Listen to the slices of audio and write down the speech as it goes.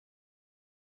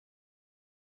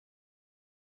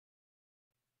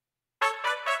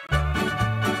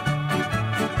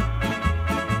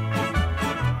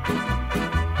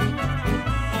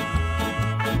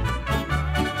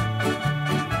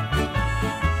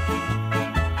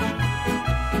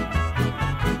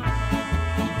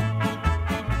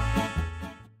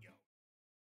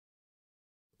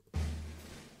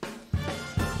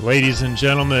Ladies and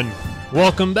gentlemen,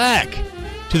 welcome back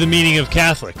to the Meaning of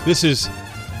Catholic. This is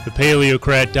the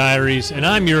Paleocrat Diaries, and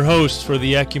I'm your host for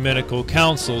the Ecumenical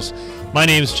Councils. My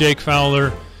name's Jake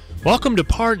Fowler. Welcome to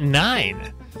Part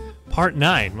 9. Part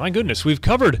 9. My goodness, we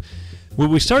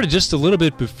started just a little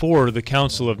bit before the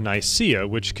Council of Nicaea,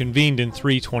 which convened in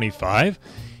 325,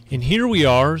 and here we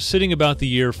are sitting about the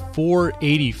year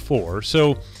 484,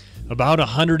 so about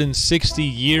 160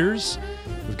 years.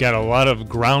 We've got a lot of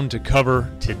ground to cover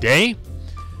today.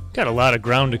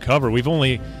 We've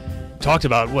only talked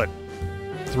about,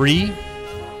 3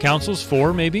 councils?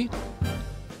 4, maybe?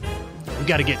 We've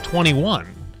got to get 21.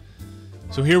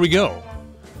 So here we go.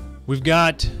 We've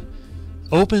got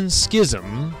open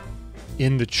schism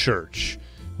in the church.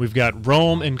 We've got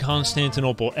Rome and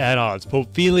Constantinople at odds.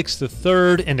 Pope Felix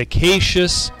III and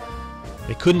Acacius,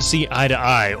 they couldn't see eye to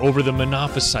eye over the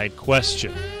Monophysite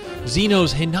question.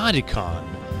 Zeno's Henoticon,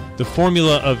 the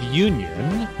formula of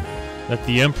union that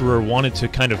the emperor wanted to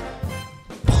kind of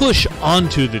push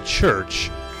onto the church,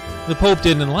 the Pope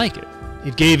didn't like it.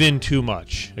 It gave in too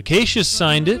much. Acacius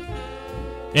signed it,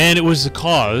 and it was the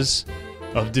cause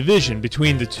of division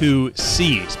between the two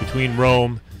sees, between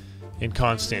Rome and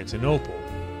Constantinople.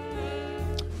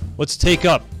 Let's take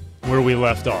up where we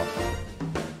left off.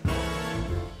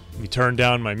 Let me turn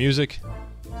down my music.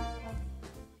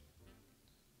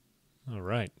 All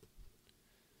right.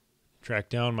 Track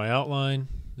down my outline.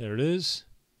 There it is.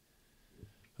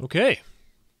 Okay.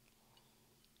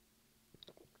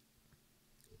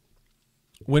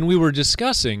 When we were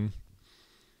discussing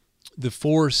the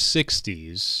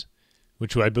 460s,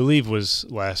 which I believe was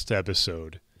last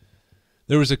episode,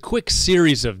 there was a quick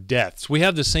series of deaths. We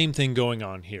have the same thing going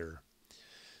on here.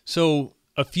 So,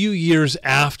 a few years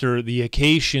after the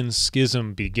Acacian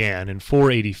Schism began in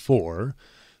 484,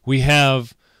 we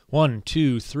have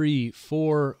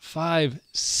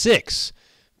 6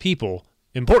 people,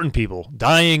 important people,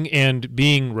 dying and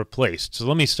being replaced. So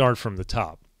let me start from the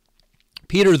top.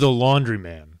 Peter the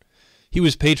Laundryman. He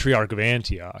was Patriarch of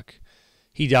Antioch.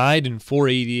 He died in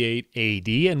 488 AD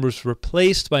and was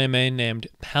replaced by a man named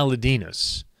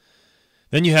Palladinus.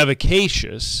 Then you have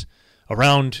Acacius,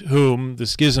 around whom the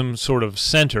schism sort of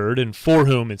centered and for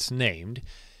whom it's named.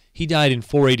 He died in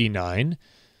 489,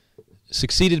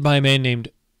 succeeded by a man named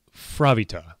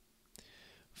Fravitta.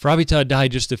 Fravitta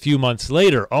died just a few months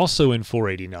later, also in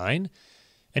 489,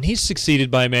 and he's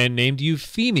succeeded by a man named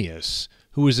Euphemius,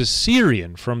 who was a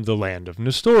Syrian from the land of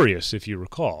Nestorius, if you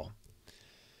recall.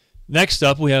 Next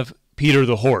up, we have Peter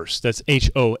the Horse. That's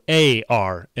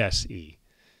Hoarse.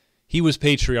 He was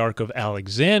Patriarch of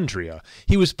Alexandria.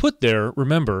 He was put there,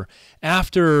 remember,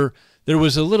 after there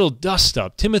was a little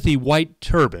dust-up. Timothy White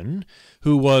Turban,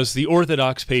 who was the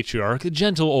Orthodox Patriarch, a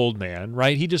gentle old man,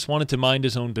 right? He just wanted to mind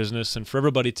his own business and for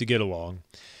everybody to get along.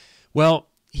 Well,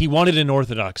 he wanted an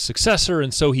Orthodox successor,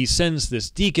 and so he sends this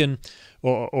deacon,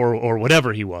 or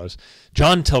whatever he was,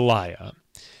 John Talia.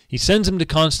 He sends him to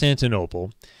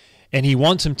Constantinople, and he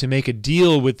wants him to make a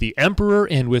deal with the emperor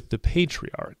and with the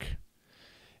patriarch.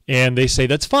 And they say,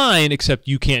 that's fine, except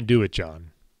you can't do it,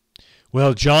 John.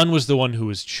 Well, John was the one who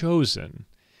was chosen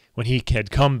when he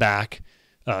had come back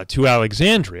to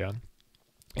Alexandria,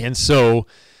 and so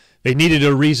they needed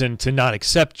a reason to not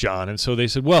accept John, and so they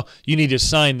said, well, you need to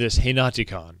sign this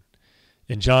Henoticon,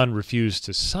 and John refused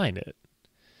to sign it.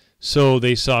 So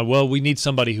they saw, well, we need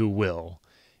somebody who will,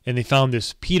 and they found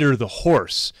this Peter the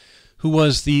Horse, who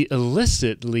was the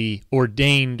illicitly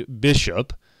ordained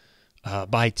bishop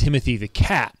by Timothy the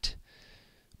Cat,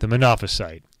 the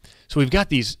Monophysite. So we've got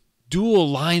these dual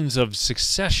lines of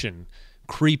succession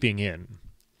creeping in.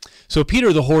 So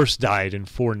Peter the Horse died in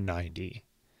 490,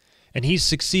 and he's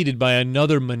succeeded by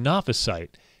another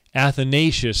Monophysite,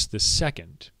 Athanasius II.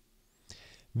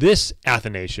 This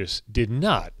Athanasius did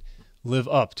not live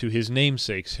up to his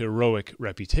namesake's heroic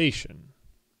reputation.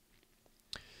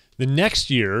 The next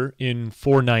year, in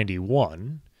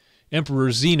 491,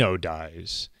 Emperor Zeno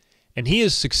dies, and he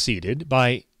is succeeded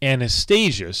by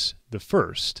Anastasius I.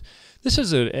 This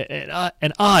is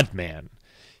an odd man.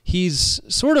 He's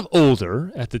sort of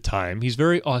older at the time. He's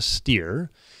very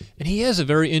austere, and he has a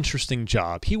very interesting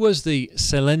job. He was the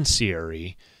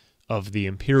silenciary of the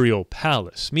imperial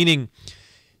palace, meaning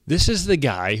this is the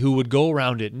guy who would go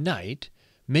around at night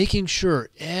making sure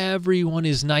everyone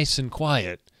is nice and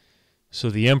quiet so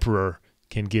the emperor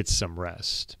can get some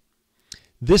rest.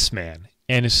 This man,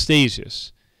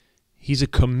 Anastasius, he's a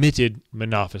committed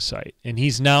Monophysite, and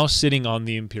he's now sitting on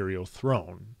the imperial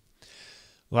throne.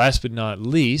 Last but not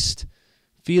least,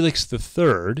 Felix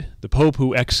III, the pope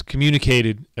who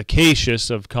excommunicated Acacius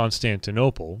of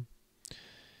Constantinople,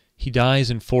 he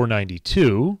dies in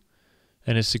 492,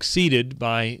 and is succeeded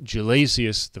by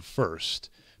Gelasius I,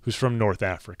 who's from North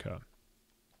Africa.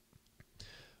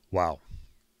 Wow.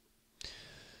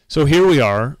 So here we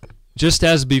are, just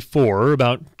as before,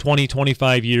 about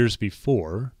 20-25 years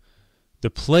before. The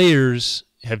players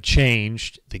have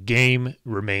changed, the game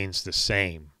remains the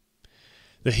same.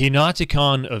 The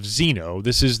Henoticon of Zeno,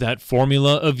 this is that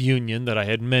formula of union that I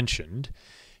had mentioned,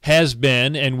 has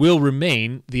been and will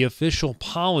remain the official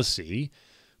policy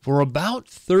for about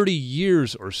 30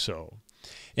 years or so.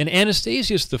 And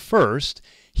Anastasius I,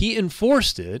 he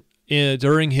enforced it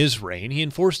during his reign. He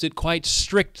enforced it quite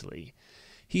strictly.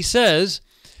 He says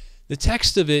the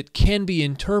text of it can be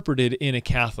interpreted in a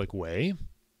Catholic way,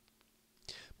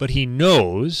 but he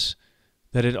knows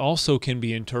that it also can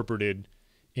be interpreted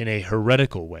in a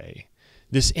heretical way.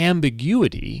 This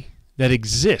ambiguity that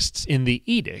exists in the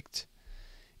edict,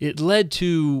 it led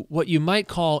to what you might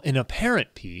call an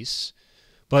apparent peace,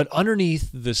 but underneath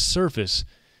the surface,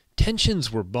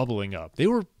 tensions were bubbling up. They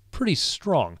were pretty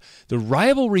strong. The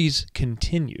rivalries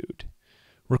continued.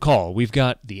 Recall, we've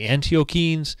got the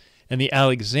Antiochenes and the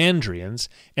Alexandrians,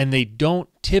 and they don't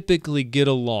typically get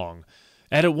along.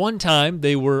 At one time,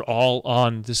 they were all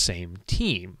on the same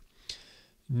team.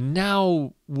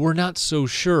 Now, we're not so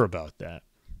sure about that.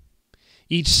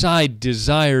 Each side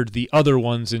desired the other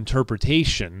one's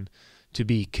interpretation to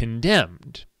be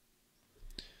condemned.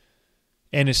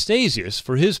 Anastasius,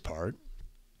 for his part,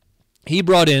 he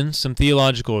brought in some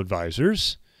theological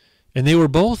advisors, and they were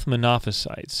both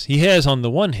Monophysites. He has, on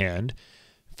the one hand,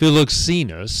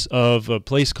 Philoxenus of a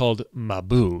place called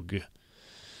Mabug,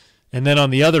 and then on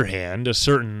the other hand, a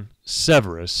certain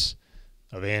Severus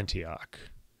of Antioch.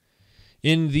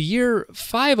 In the year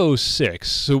 506,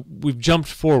 so we've jumped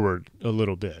forward a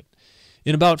little bit,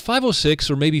 in about 506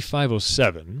 or maybe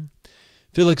 507,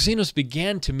 Philoxenus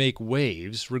began to make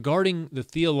waves regarding the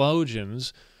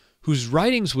theologians whose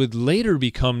writings would later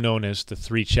become known as the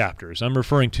Three Chapters. I'm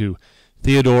referring to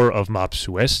Theodore of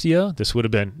Mopsuestia. This would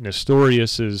have been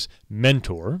Nestorius's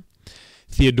mentor.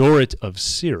 Theodoret of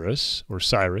Cyrus,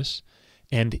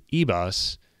 and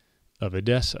Ebas of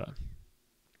Edessa.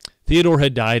 Theodore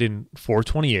had died in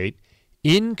 428,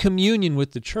 in communion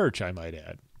with the church, I might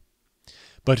add.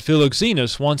 But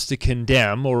Philoxenus wants to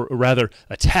condemn, or rather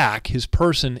attack, his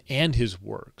person and his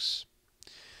works.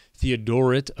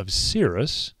 Theodoret of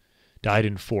Cyrus died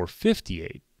in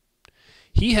 458.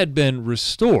 He had been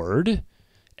restored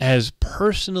as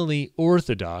personally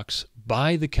orthodox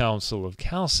by the Council of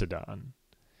Chalcedon.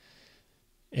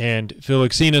 And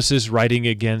Philoxenus is writing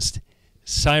against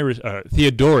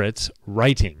Theodoret's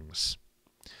writings.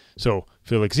 So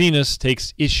Philoxenus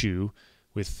takes issue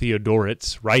with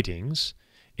Theodoret's writings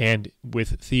and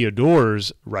with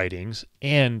Theodore's writings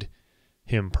and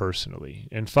him personally.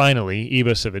 And finally,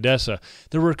 Ebas of Edessa,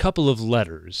 there were a couple of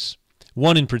letters,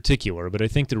 one in particular, but I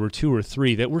think there were two or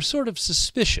three that were sort of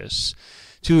suspicious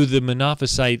to the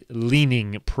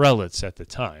Monophysite-leaning prelates at the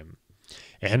time.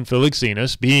 And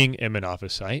Philoxenus, being a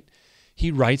Monophysite, he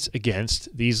writes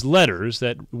against these letters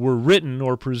that were written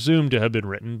or presumed to have been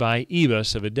written by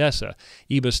Ebas of Edessa.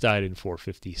 Ebas died in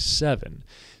 457.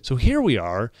 So here we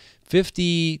are,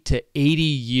 50 to 80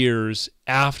 years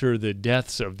after the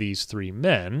deaths of these three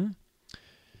men,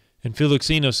 and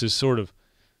Philoxenus is sort of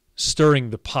stirring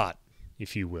the pot,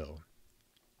 if you will.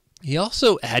 He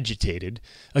also agitated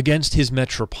against his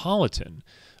metropolitan,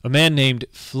 a man named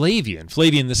Flavian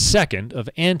II of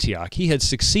Antioch. He had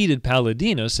succeeded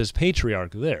Palladinus as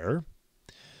patriarch there.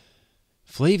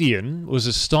 Flavian was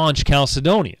a staunch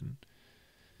Chalcedonian.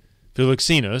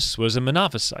 Philoxenus was a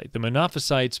Monophysite. The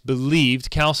Monophysites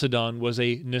believed Chalcedon was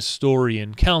a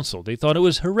Nestorian council. They thought it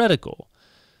was heretical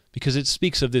because it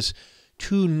speaks of this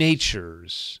two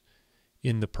natures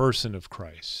in the person of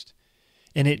Christ.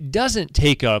 And it doesn't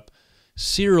take up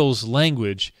Cyril's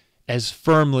language as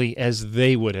firmly as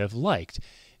they would have liked.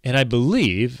 And I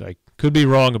believe, I could be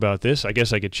wrong about this, I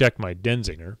guess I could check my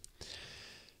Denzinger,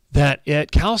 that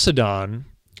at Chalcedon,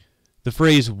 the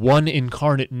phrase one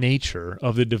incarnate nature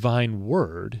of the divine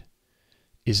word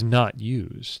is not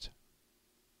used.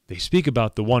 They speak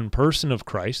about the one person of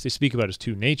Christ, they speak about his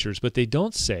two natures, but they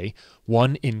don't say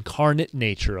one incarnate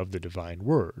nature of the divine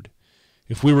word.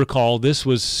 If we recall, this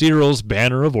was Cyril's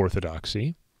banner of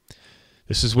orthodoxy.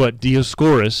 This is what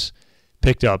Dioscorus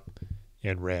picked up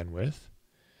and ran with.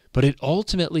 But it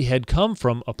ultimately had come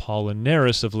from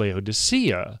Apollinaris of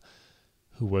Laodicea,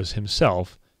 who was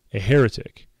himself a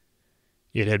heretic.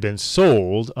 It had been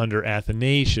sold under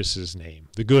Athanasius's name,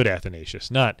 the good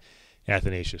Athanasius, not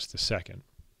Athanasius II.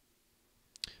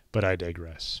 But I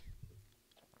digress.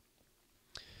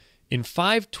 In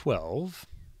 512,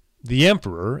 the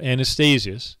emperor,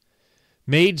 Anastasius,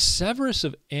 made Severus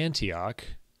of Antioch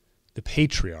the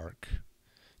patriarch.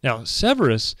 Now,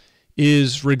 Severus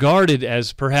is regarded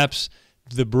as perhaps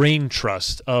the brain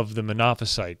trust of the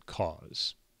Monophysite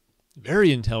cause.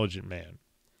 Very intelligent man.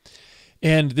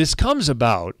 And this comes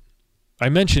about, I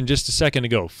mentioned just a second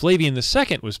ago, Flavian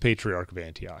II was Patriarch of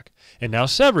Antioch, and now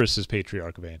Severus is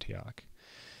Patriarch of Antioch.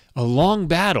 A long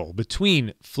battle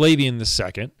between Flavian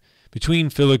II, between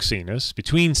Philoxenus,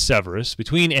 between Severus,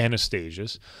 between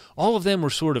Anastasius, all of them were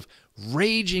sort of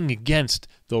raging against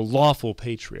the lawful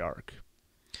patriarch.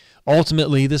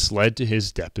 Ultimately, this led to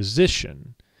his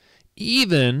deposition,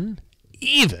 even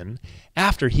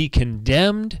after he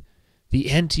condemned the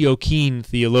Antiochene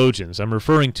theologians. I'm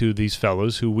referring to these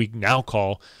fellows who we now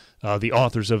call the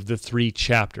authors of the 3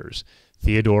 chapters,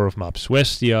 Theodore of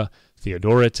Mopsuestia,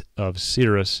 Theodoret of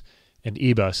Cyrus, and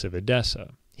Ibas of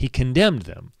Edessa. He condemned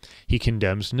them. He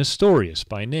condemns Nestorius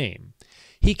by name.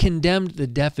 He condemned the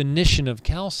definition of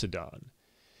Chalcedon,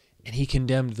 and he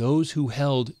condemned those who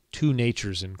held 2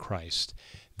 natures in Christ.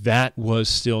 That was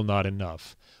still not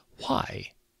enough.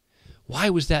 Why?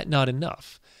 Why was that not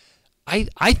enough?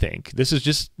 I think, this is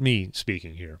just me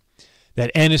speaking here,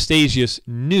 that Anastasius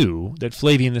knew that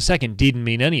Flavian II didn't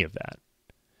mean any of that.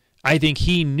 I think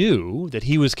he knew that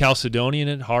he was Chalcedonian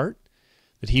at heart,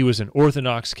 that he was an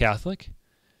Orthodox Catholic,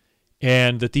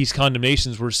 and that these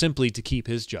condemnations were simply to keep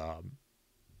his job.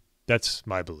 That's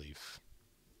my belief.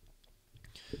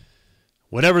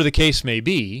 Whatever the case may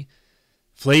be,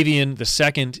 Flavian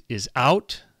II is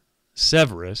out,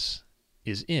 Severus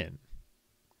is in.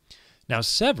 Now,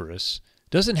 Severus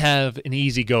doesn't have an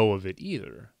easy go of it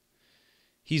either.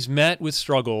 He's met with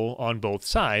struggle on both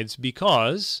sides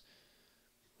because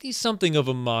he's something of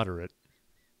a moderate.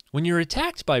 When you're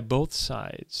attacked by both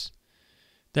sides,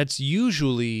 that's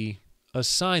usually a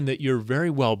sign that you're very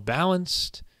well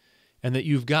balanced and that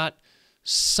you've got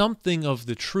something of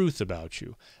the truth about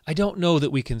you. I don't know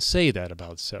that we can say that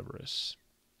about Severus.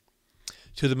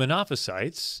 To the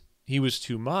Monophysites, he was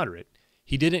too moderate.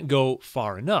 He didn't go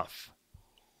far enough.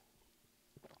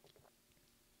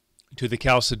 To the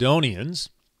Chalcedonians,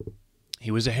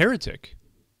 he was a heretic.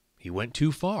 He went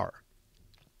too far.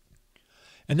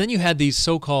 And then you had these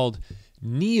so-called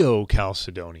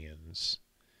Neo-Chalcedonians.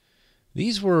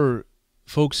 These were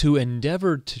folks who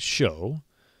endeavored to show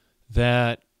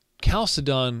that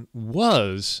Chalcedon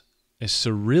was a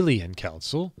Cyrillian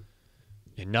council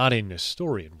and not a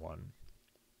Nestorian one.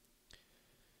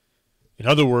 In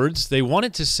other words, they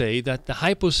wanted to say that the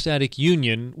hypostatic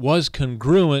union was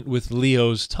congruent with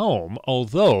Leo's tome,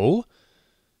 although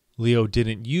Leo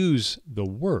didn't use the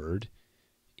word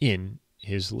in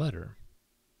his letter.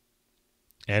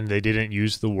 And they didn't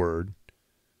use the word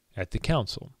at the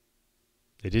council.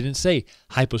 They didn't say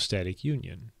hypostatic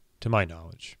union, to my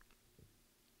knowledge.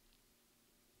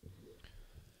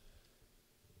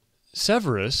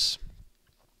 Severus,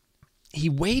 he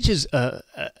wages a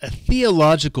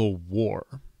theological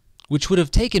war, which would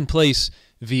have taken place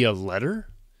via letter,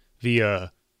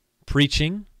 via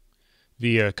preaching,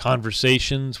 via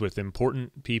conversations with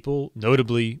important people,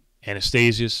 notably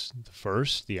Anastasius I,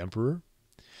 the emperor.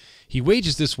 He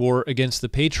wages this war against the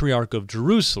Patriarch of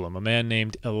Jerusalem, a man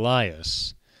named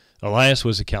Elias. Elias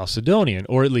was a Chalcedonian,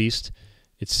 or at least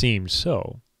it seemed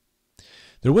so.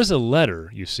 There was a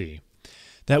letter, you see,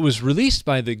 that was released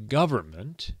by the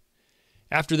government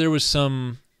after there was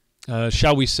some,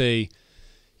 shall we say,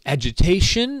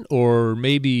 agitation or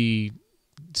maybe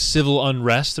civil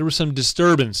unrest. There were some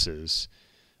disturbances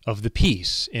of the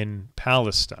peace in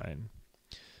Palestine.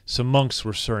 Some monks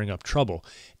were stirring up trouble.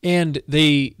 And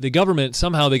the government,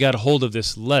 somehow they got a hold of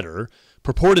this letter,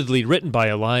 purportedly written by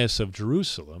Elias of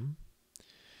Jerusalem,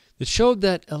 that showed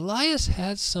that Elias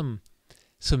had some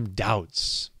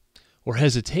doubts or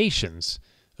hesitations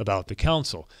about the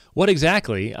council. What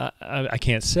exactly, I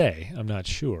can't say. I'm not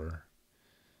sure.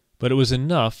 But it was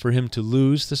enough for him to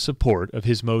lose the support of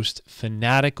his most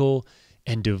fanatical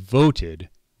and devoted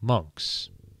monks.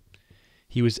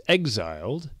 He was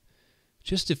exiled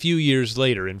just a few years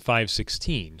later in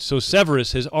 516. So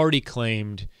Severus has already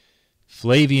claimed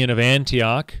Flavian of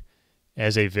Antioch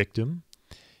as a victim,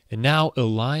 and now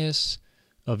Elias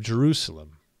of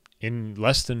Jerusalem in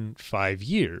less than 5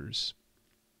 years.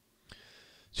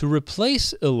 To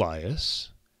replace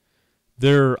Elias,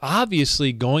 they're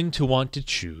obviously going to want to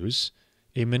choose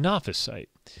a Monophysite.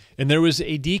 And there was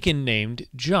a deacon named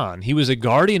John. He was a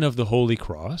guardian of the Holy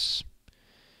Cross,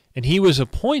 and he was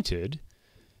appointed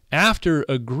after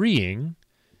agreeing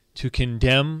to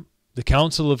condemn the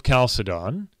Council of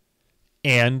Chalcedon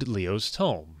and Leo's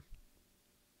tome.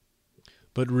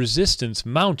 But resistance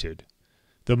mounted.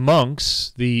 The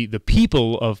monks, the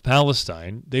people of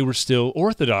Palestine, they were still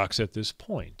Orthodox at this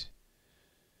point.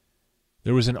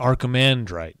 There was an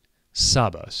archimandrite,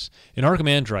 Sabbas. An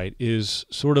archimandrite is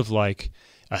sort of like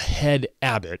a head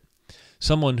abbot,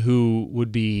 someone who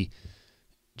would be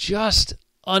just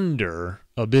under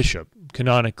a bishop,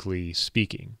 canonically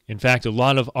speaking. In fact, a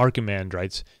lot of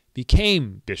archimandrites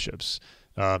became bishops.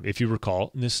 If you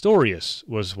recall, Nestorius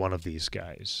was one of these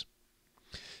guys.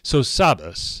 So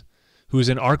Sabbas, who is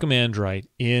an archimandrite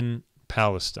in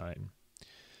Palestine,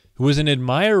 who was an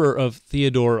admirer of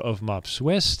Theodore of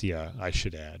Mopsuestia, I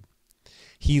should add,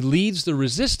 he leads the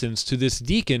resistance to this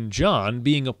deacon John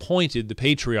being appointed the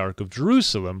Patriarch of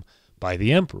Jerusalem by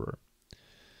the emperor.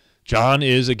 John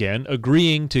is, again,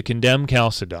 agreeing to condemn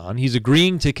Chalcedon. He's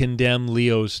agreeing to condemn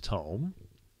Leo's tome.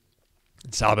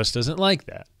 And Sabbas doesn't like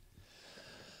that.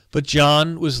 But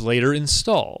John was later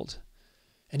installed,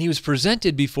 and he was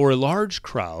presented before a large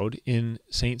crowd in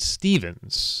St.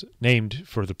 Stephen's, named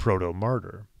for the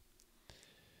proto-martyr.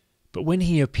 But when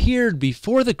he appeared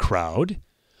before the crowd,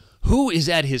 who is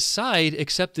at his side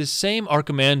except this same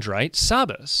archimandrite,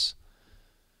 Sabbas?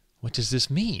 What does this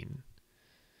mean?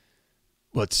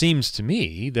 Well, it seems to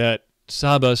me that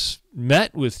Sabbas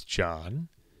met with John,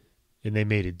 and they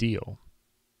made a deal.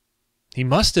 He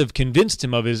must have convinced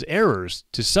him of his errors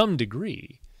to some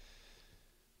degree,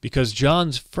 because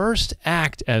John's first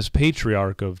act as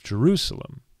Patriarch of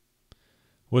Jerusalem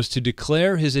was to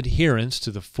declare his adherence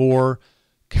to the 4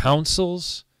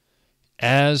 councils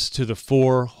as to the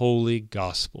 4 holy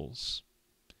Gospels.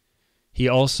 He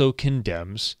also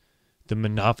condemns the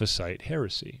Monophysite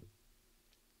heresy.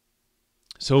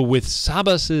 So with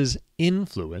Sabbas's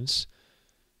influence,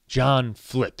 John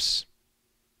flips.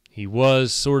 He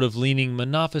was sort of leaning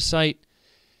Monophysite,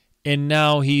 and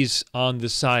now he's on the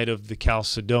side of the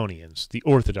Chalcedonians, the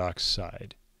Orthodox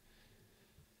side.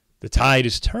 The tide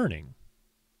is turning.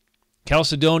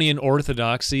 Chalcedonian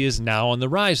orthodoxy is now on the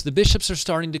rise. The bishops are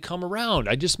starting to come around.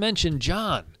 I just mentioned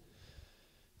John.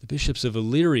 The bishops of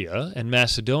Illyria and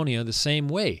Macedonia the same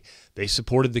way. They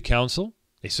supported the council,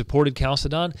 they supported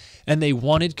Chalcedon, and they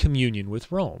wanted communion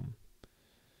with Rome.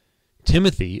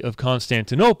 Timothy of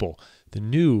Constantinople, the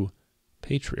new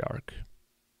patriarch.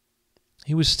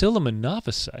 He was still a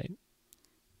Monophysite,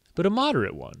 but a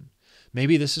moderate one.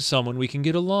 Maybe this is someone we can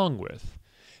get along with.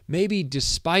 Maybe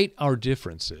despite our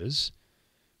differences,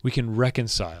 we can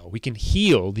reconcile, we can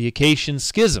heal the Acacian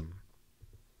Schism.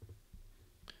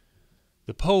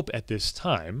 The Pope at this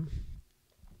time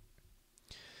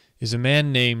is a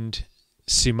man named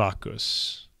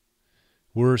Symmachus.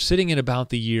 We're sitting at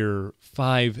about the year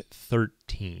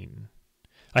 513.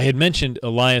 I had mentioned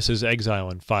Elias's exile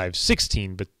in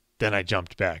 516, but then I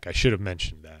jumped back. I should have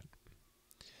mentioned that.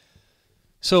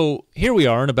 So here we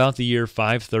are in about the year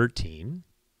 513.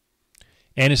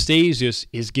 Anastasius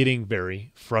is getting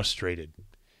very frustrated.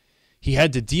 He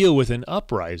had to deal with an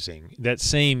uprising that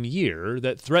same year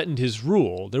that threatened his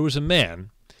rule. There was a man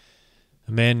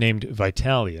named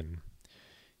Vitalian.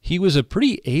 He was a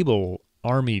pretty able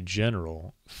army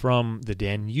general from the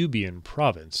Danubian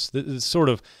province, the sort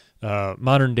of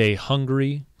modern-day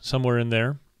Hungary, somewhere in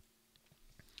there.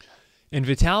 And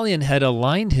Vitalian had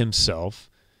aligned himself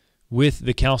with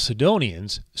the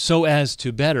Chalcedonians so as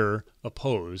to better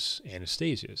oppose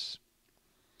Anastasius.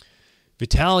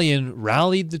 Vitalian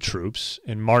rallied the troops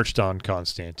and marched on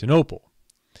Constantinople.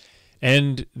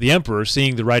 And the emperor,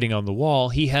 seeing the writing on the wall,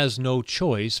 he has no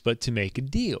choice but to make a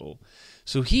deal.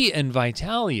 So he and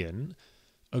Vitalian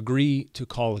agree to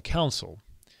call a council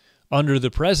under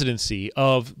the presidency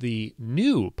of the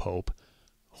new pope,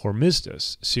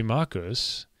 Hormisdas.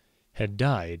 Symmachus had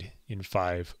died in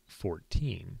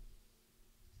 514.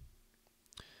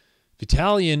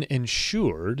 Vitalian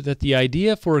ensured that the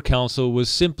idea for a council was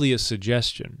simply a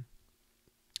suggestion.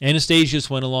 Anastasius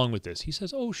went along with this. He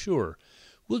says, oh, sure,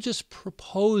 we'll just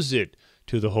propose it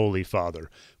to the Holy Father.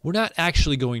 We're not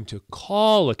actually going to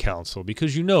call a council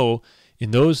because, you know, in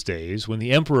those days, when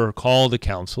the emperor called a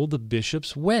council, the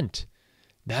bishops went.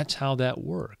 That's how that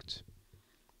worked.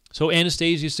 So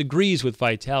Anastasius agrees with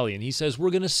Vitalian. He says,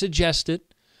 we're going to suggest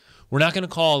it. We're not going to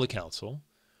call the council.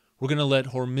 We're going to let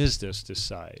Hormisdas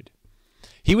decide.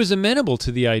 He was amenable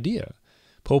to the idea.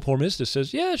 Pope Hormisdas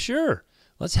says, yeah, sure,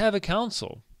 let's have a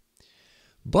council.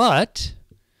 But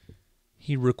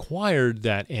he required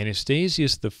that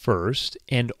Anastasius I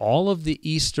and all of the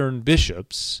Eastern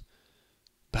bishops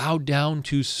bow down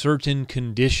to certain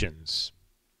conditions.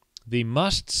 They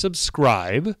must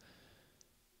subscribe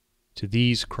to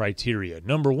these criteria.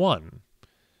 Number 1,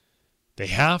 they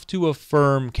have to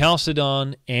affirm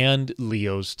Chalcedon and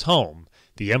Leo's tome,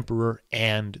 the emperor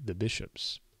and the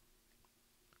bishops.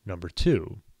 Number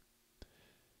 2,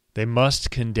 they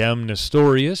must condemn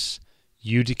Nestorius,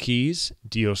 Eutyches,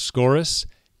 Dioscorus,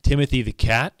 Timothy the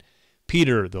cat,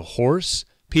 Peter the horse,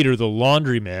 Peter the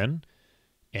laundryman,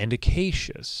 and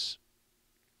Acacius.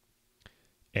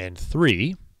 And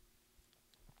 3,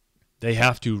 they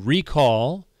have to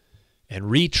recall and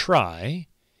retry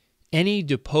any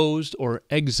deposed or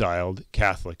exiled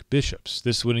Catholic bishops.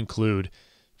 This would include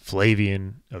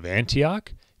Flavian of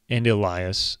Antioch and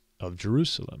Elias of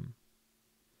Jerusalem.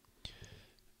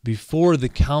 Before the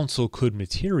council could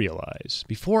materialize,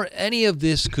 before any of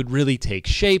this could really take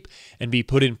shape and be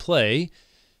put in play,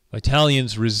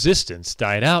 Vitalian's resistance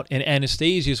died out, and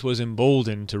Anastasius was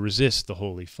emboldened to resist the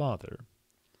Holy Father.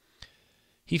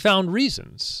 He found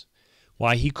reasons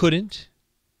why he couldn't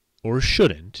or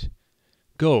shouldn't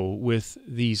go with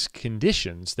these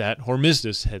conditions that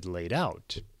Hormisdas had laid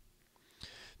out.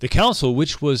 The council,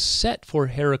 which was set for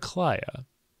Heraclea,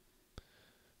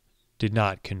 did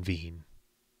not convene.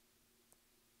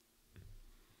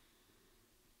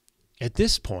 At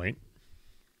this point,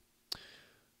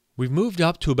 we've moved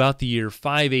up to about the year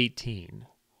 518.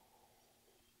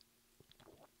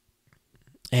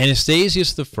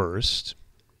 Anastasius I,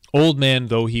 old man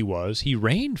though he was, he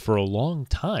reigned for a long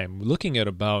time, looking at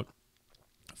about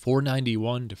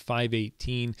 491 to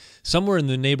 518, somewhere in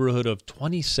the neighborhood of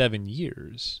 27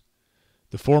 years.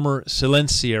 The former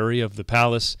silenciary of the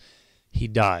palace, he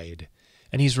died,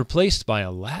 and he's replaced by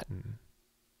a Latin,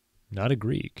 not a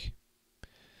Greek,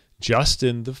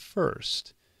 Justin I,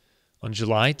 on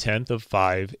July 10th of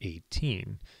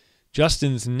 518.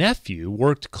 Justin's nephew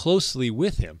worked closely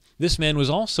with him. This man was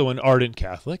also an ardent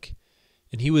Catholic,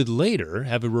 and he would later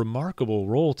have a remarkable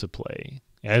role to play,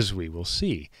 as we will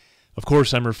see. Of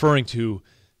course, I'm referring to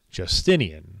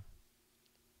Justinian.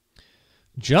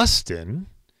 Justin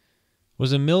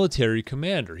was a military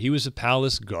commander. He was a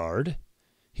palace guard.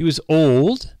 He was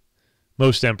old.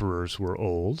 Most emperors were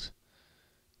old.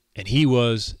 And he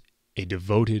was a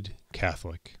devoted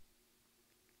Catholic.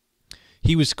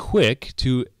 He was quick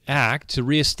to act to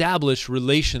reestablish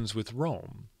relations with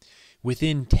Rome.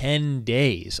 Within 10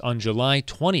 days, on July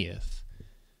 20th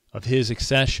of his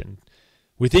accession,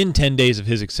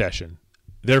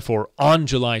 therefore on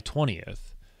July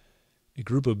 20th, a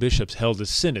group of bishops held a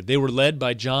synod. They were led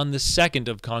by John II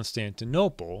of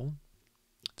Constantinople,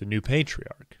 the new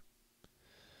patriarch.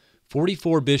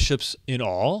 44 bishops in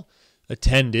all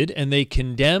attended, and they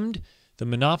condemned the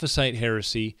Monophysite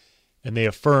heresy, and they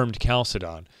affirmed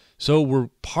Chalcedon. So we're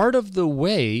part of the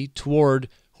way toward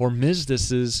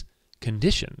Hormisdas's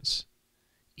conditions.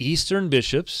 Eastern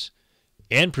bishops,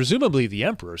 and presumably the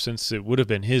emperor, since it would have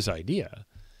been his idea,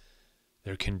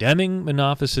 they're condemning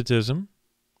Monophysitism,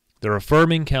 they're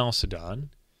affirming Chalcedon.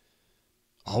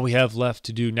 All we have left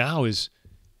to do now is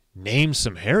name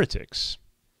some heretics.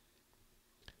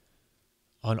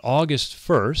 On August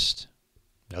 1st,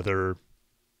 another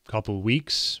couple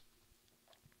weeks,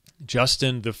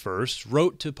 Justin I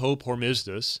wrote to Pope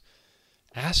Hormisdas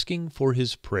asking for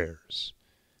his prayers.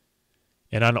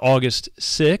 And on August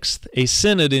 6th, a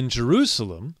synod in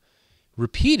Jerusalem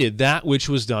repeated that which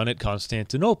was done at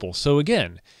Constantinople. So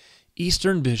again,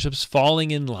 Eastern bishops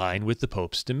falling in line with the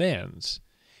Pope's demands.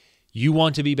 You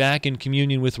want to be back in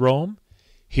communion with Rome?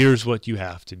 Here's what you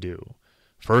have to do.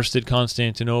 First at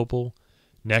Constantinople,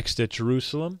 next at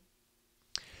Jerusalem.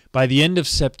 By the end of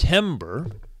September,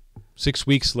 7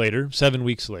 weeks later,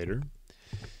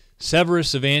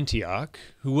 Severus of Antioch,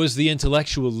 who was the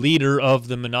intellectual leader of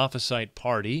the Monophysite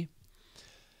party,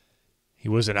 he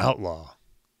was an outlaw.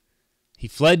 He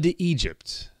fled to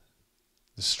Egypt,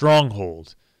 the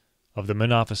stronghold of the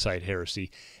Monophysite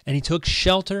heresy, and he took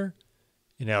shelter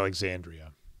in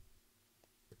Alexandria.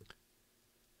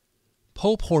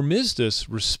 Pope Hormisdas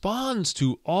responds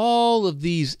to all of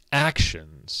these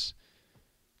actions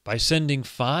by sending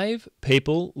 5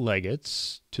 papal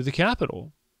legates to the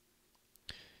capital.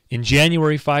 In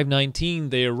January 519,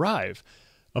 they arrive.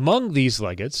 Among these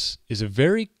legates is a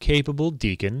very capable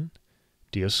deacon,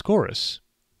 Dioscorus.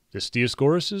 This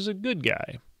Dioscorus is a good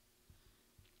guy.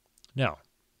 Now,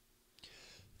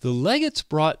 the legates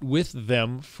brought with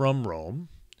them from Rome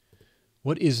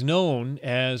what is known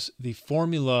as the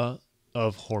Formula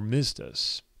of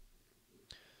Hormisdas.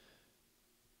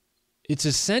 It's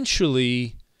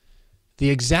essentially the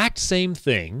exact same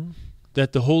thing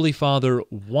that the Holy Father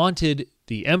wanted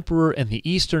the emperor and the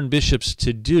Eastern bishops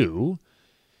to do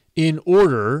in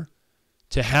order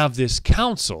to have this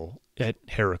council at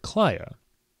Heraclea.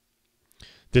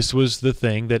 This was the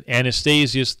thing that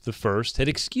Anastasius I had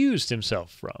excused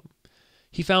himself from.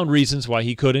 He found reasons why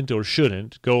he couldn't or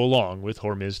shouldn't go along with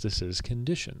Hormisdas's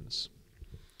conditions.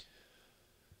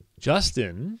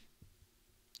 Justin,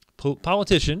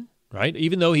 politician, right?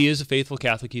 Even though he is a faithful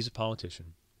Catholic, he's a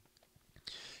politician.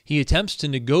 He attempts to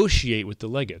negotiate with the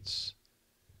legates.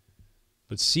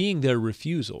 But seeing their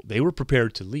refusal, they were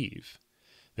prepared to leave.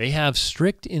 They have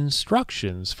strict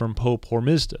instructions from Pope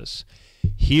Hormisdas.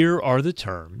 Here are the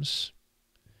terms,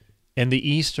 and the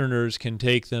Easterners can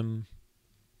take them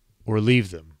or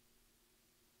leave them.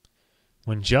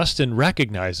 When Justin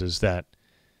recognizes that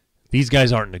these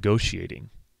guys aren't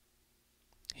negotiating,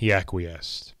 he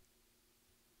acquiesced.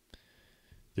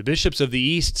 The bishops of the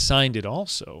East signed it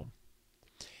also.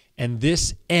 And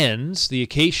this ends the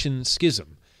Acacian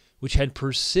Schism, which had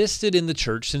persisted in the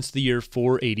church since the year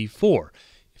 484.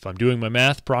 If I'm doing my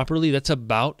math properly, that's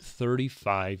about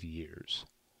 35 years.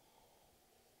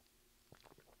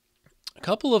 A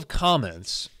couple of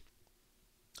comments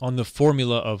on the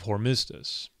formula of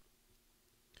Hormisdas.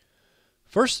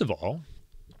 First of all,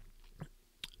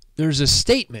 there's a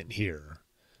statement here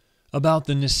about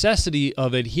the necessity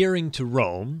of adhering to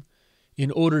Rome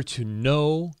in order to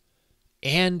know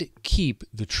and keep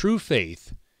the true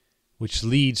faith which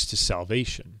leads to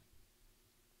salvation.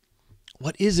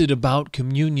 What is it about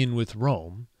communion with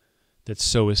Rome that's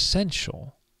so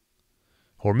essential?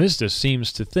 Hormisdas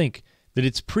seems to think that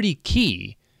it's pretty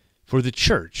key for the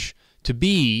church to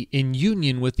be in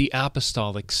union with the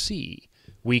Apostolic See.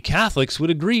 We Catholics would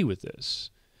agree with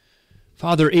this.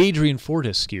 Father Adrian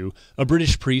Fortescue, a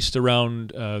British priest around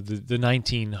the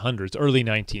 1900s, early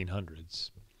 1900s,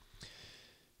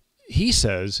 he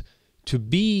says to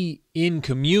be in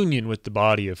communion with the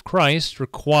body of Christ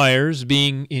requires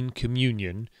being in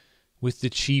communion with the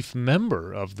chief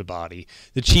member of the body,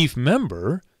 the chief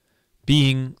member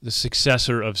being the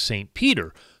successor of St.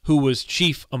 Peter, who was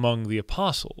chief among the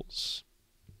apostles.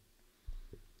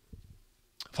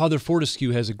 Father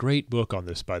Fortescue has a great book on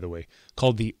this, by the way,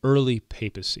 called The Early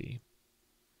Papacy.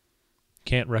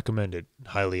 Can't recommend it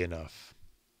highly enough.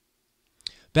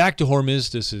 Back to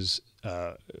Hormisdas'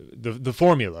 the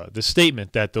formula, the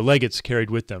statement that the legates carried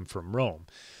with them from Rome.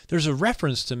 There's a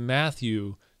reference to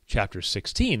Matthew chapter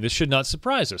 16. This should not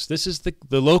surprise us. This is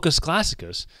the locus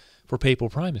classicus for papal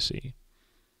primacy.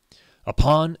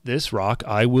 Upon this rock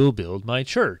I will build my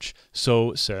church,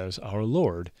 so says our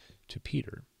Lord to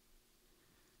Peter.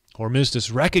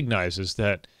 Hormisdas recognizes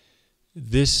that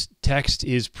this text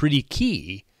is pretty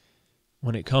key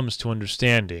when it comes to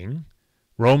understanding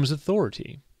Rome's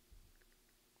authority.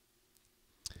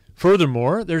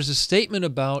 Furthermore, there's a statement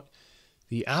about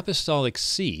the Apostolic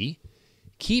See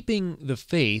keeping the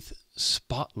faith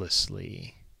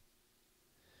spotlessly.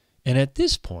 And at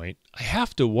this point, I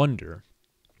have to wonder,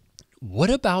 what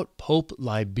about Pope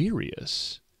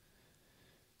Liberius?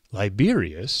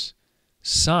 Liberius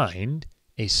signed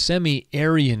a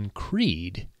semi-Arian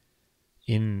creed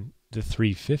in the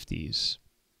 350s.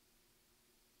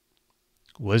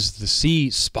 Was the see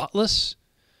spotless?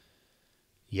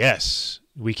 Yes,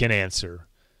 we can answer,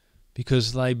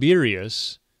 because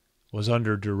Liberius was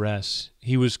under duress.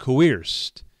 He was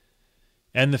coerced.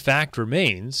 And the fact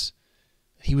remains,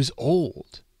 he was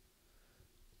old.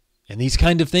 And these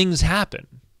kind of things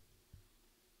happen.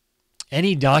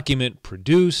 Any document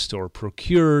produced or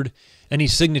procured, any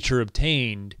signature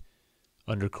obtained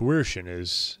under coercion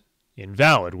is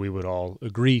invalid. We would all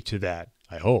agree to that,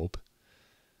 I hope.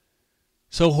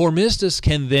 So Hormisdas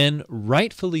can then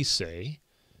rightfully say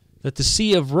that the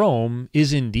See of Rome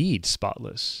is indeed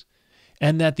spotless,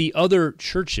 and that the other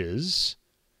churches,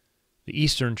 the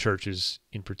Eastern churches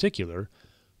in particular,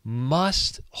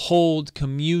 must hold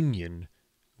communion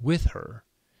with her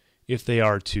if they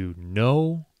are to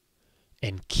know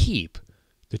and keep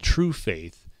the true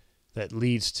faith that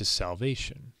leads to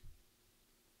salvation.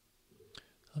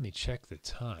 Let me check the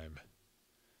time.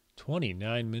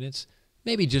 29 minutes,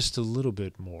 maybe just a little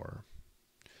bit more.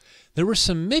 There were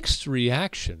some mixed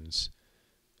reactions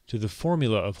to the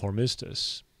formula of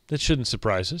Hormisdas. That shouldn't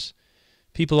surprise us.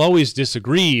 People always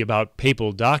disagree about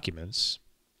papal documents.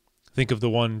 Think of the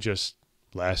one just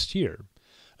last year,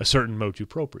 a certain motu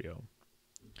proprio.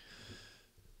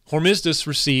 Hormisdas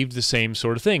received the same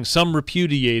sort of thing. Some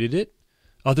repudiated it,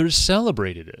 others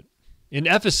celebrated it. In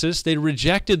Ephesus, they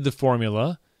rejected the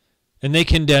formula, and they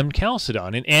condemned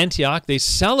Chalcedon. In Antioch, they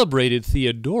celebrated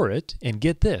Theodoret, and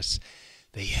get this,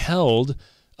 they held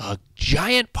a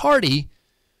giant party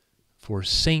for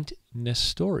Saint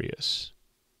Nestorius.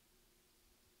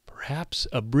 Perhaps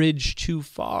a bridge too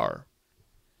far.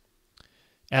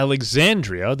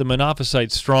 Alexandria, the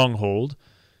Monophysite stronghold,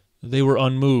 they were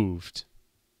unmoved.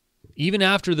 Even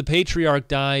after the patriarch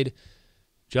died,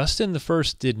 Justin I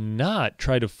did not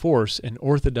try to force an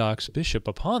Orthodox bishop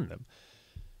upon them.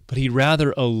 but he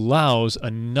rather allows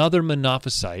another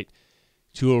Monophysite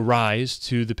to arise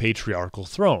to the patriarchal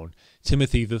throne,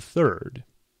 Timothy III.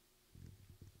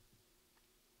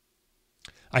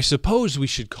 I suppose we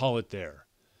should call it there.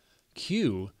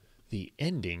 Cue the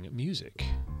ending music.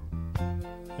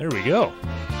 There we go.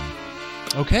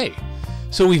 Okay,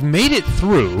 so we've made it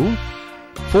through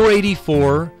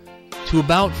 484 to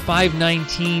about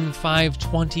 519,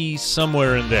 520,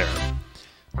 somewhere in there.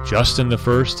 Justin I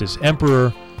is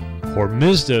emperor,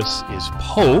 Hormisdas is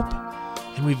pope,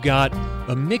 and we've got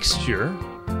a mixture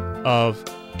of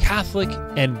Catholic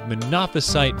and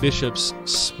Monophysite bishops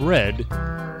spread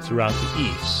throughout the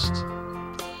East.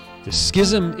 The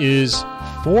schism is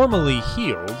formally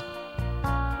healed,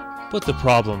 but the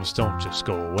problems don't just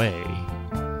go away.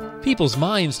 People's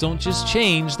minds don't just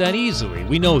change that easily.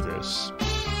 We know this.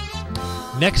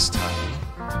 Next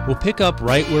time, we'll pick up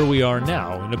right where we are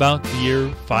now, in about the year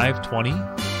 520.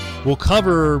 We'll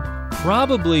cover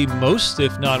probably most,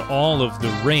 if not all, of the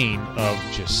reign of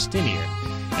Justinian,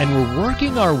 and we're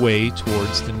working our way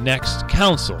towards the next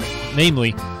council,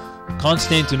 namely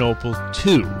Constantinople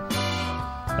II.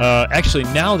 Actually,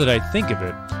 now that I think of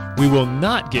it, we will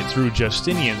not get through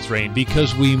Justinian's reign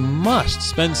because we must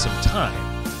spend some time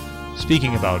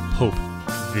speaking about Pope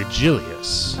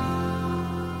Vigilius.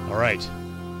 All right,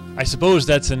 I suppose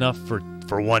that's enough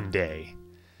for one day.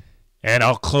 And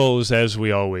I'll close as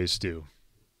we always do.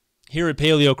 Here at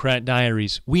Paleocrat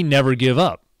Diaries, we never give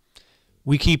up.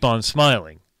 We keep on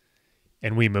smiling,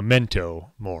 and we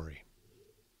memento mori.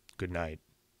 Good night.